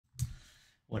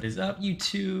What is up,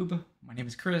 YouTube? My name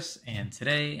is Chris, and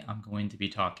today I'm going to be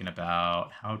talking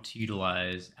about how to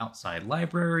utilize outside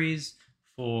libraries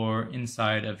for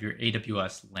inside of your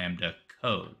AWS Lambda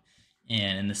code.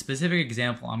 And in the specific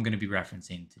example I'm going to be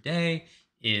referencing today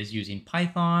is using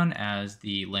Python as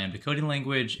the Lambda coding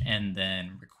language and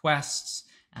then requests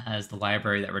as the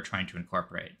library that we're trying to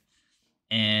incorporate.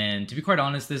 And to be quite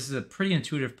honest, this is a pretty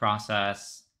intuitive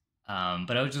process,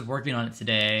 but I was just working on it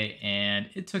today, and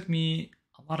it took me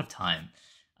a lot of time,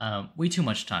 way too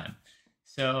much time.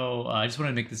 So I just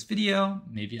wanted to make this video.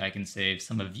 Maybe I can save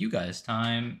some of you guys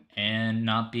time and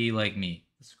not be like me,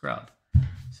 the scrub.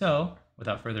 So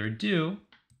without further ado,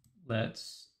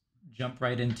 let's jump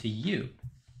right into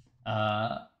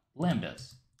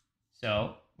Lambdas.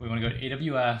 So we want to go to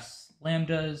AWS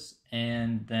Lambdas,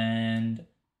 and then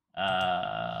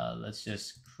let's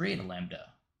just create a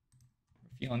Lambda. We're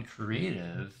feeling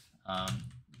creative.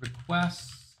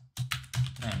 Requests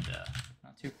Lambda.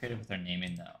 Not too creative with our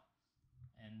naming though.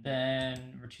 And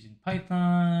then we're choosing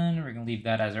Python. We're going to leave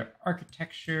that as our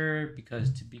architecture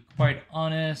because, to be quite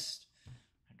honest,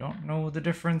 I don't know the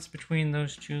difference between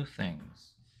those two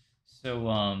things. So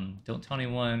don't tell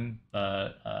anyone,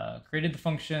 but created the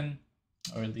function,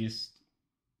 or at least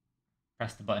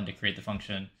press the button to create the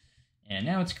function. And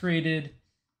now it's created.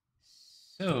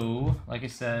 So, like I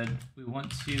said, we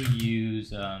want to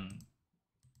use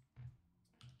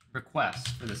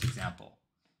requests for this example.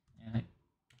 And I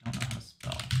don't know how to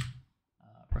spell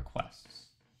requests.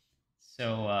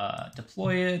 So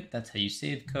deploy it, that's how you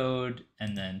save code,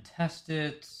 and then test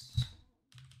it,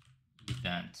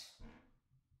 event.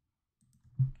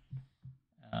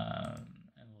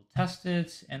 And we'll test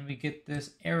it, and we get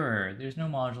this error. There's no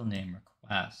module name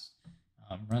request.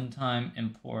 Runtime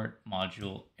import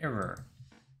module error.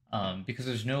 Because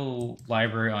there's no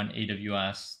library on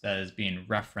AWS that is being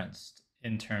referenced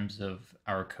in terms of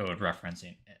our code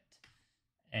referencing it.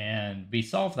 And we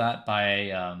solve that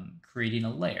by creating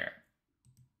a layer.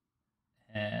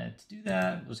 And to do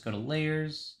that, let's go to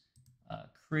layers,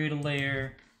 create a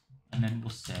layer, and then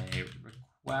we'll say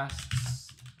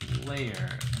requests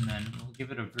layer, and then we'll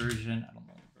give it a version. I don't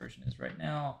know what the version is right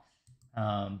now,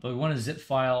 but we want a zip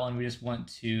file, and we just want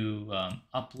to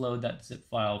upload that zip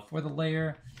file for the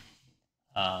layer.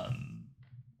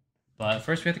 But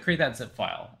first we have to create that zip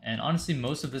file. And honestly,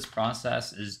 most of this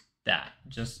process is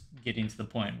just getting to the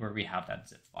point where we have that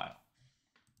zip file.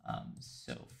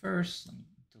 So first, let me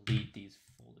delete these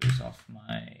folders off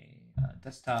my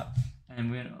desktop. And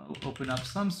we're going to open up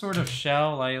some sort of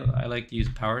shell. I like to use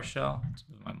PowerShell. Let's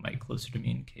move my mic closer to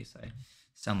me in case I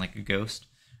sound like a ghost.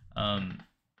 I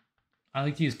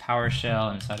like to use PowerShell,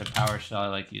 and inside of PowerShell, I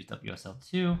like to use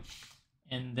WSL2.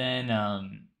 And then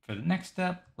for the next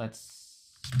step, I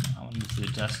want to move to the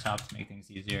desktop to make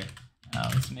things easier.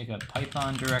 Let's make a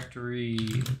Python directory.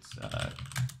 Let's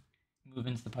move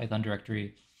into the Python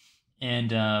directory.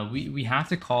 And we have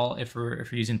to call, if we're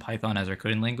using Python as our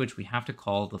coding language, we have to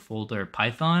call the folder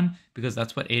Python, because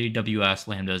that's what AWS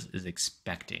Lambdas is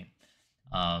expecting.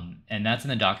 And that's in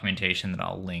the documentation that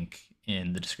I'll link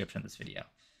in the description of this video.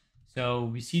 So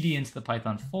we cd into the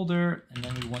Python folder, and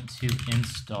then we want to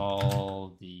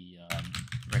install the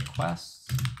requests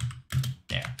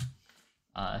there.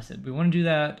 So we want to do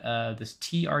that, this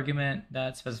T argument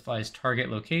that specifies target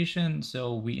location.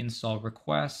 So we install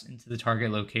requests into the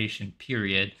target location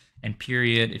period. And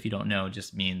period, if you don't know,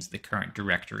 just means the current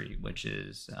directory, which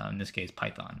is, in this case,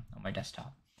 Python on my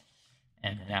desktop.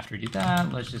 And then after we do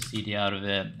that, let's just cd out of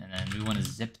it. And then we want to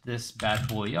zip this bad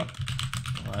boy up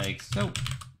like so.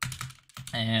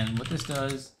 And what this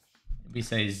does, we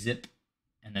say zip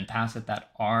and then pass it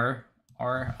that R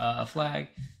flag,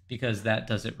 because that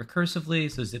does it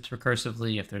recursively. So zips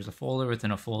recursively. If there's a folder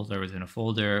within a folder within a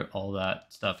folder, all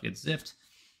that stuff gets zipped.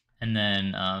 And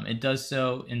then it does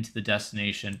so into the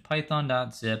destination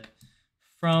python.zip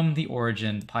from the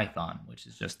origin Python, which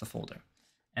is just the folder.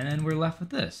 And then we're left with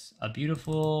this, a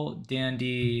beautiful,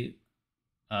 dandy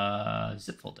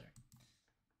zip folder.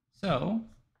 So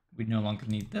we no longer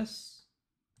need this.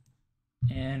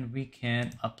 And we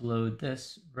can upload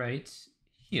this right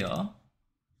here.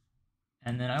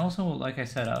 And then I also, like I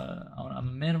said, I'm a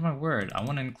man of my word. I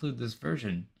want to include this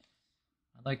version.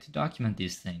 I'd like to document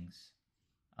these things.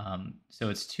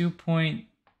 So it's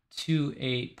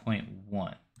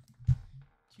 2.28.1.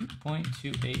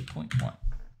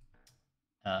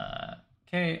 2.28.1.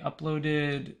 Okay,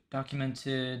 uploaded,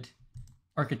 documented,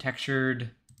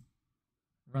 architectured,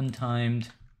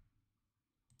 runtimed,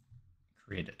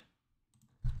 created.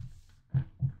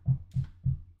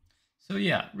 So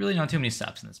yeah, really not too many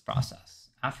steps in this process.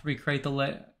 After we create the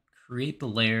layer,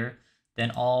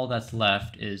 then all that's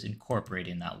left is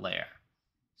incorporating that layer.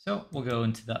 So we'll go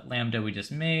into that Lambda we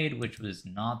just made, which was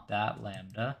not that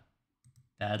Lambda,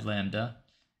 bad Lambda.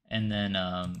 And then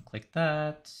click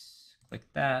that, click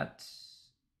that,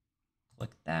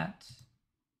 click that.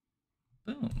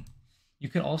 Boom. You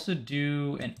could also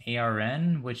do an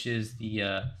ARN, which is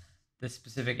the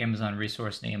specific Amazon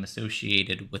resource name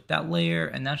associated with that layer,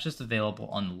 and that's just available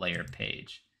on the layer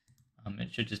page.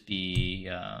 It should just be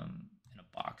in a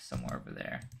box somewhere over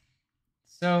there.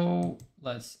 So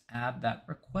let's add that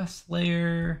request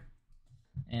layer,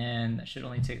 and that should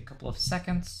only take a couple of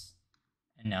seconds.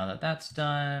 And now that that's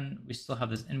done, we still have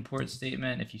this import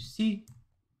statement. If you see,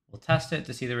 we'll test it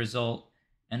to see the result,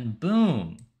 and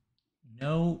boom,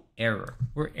 no error.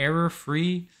 We're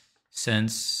error-free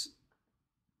since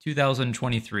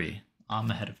 2023. I'm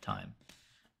ahead of time.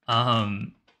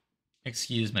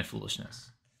 Excuse my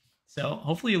foolishness. So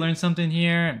hopefully you learned something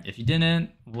here. If you didn't,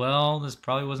 well, this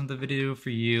probably wasn't the video for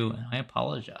you, and I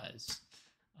apologize.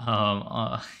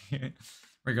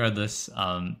 Regardless,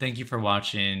 thank you for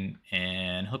watching,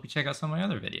 and hope you check out some of my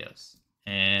other videos.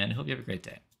 And hope you have a great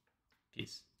day.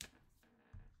 Peace.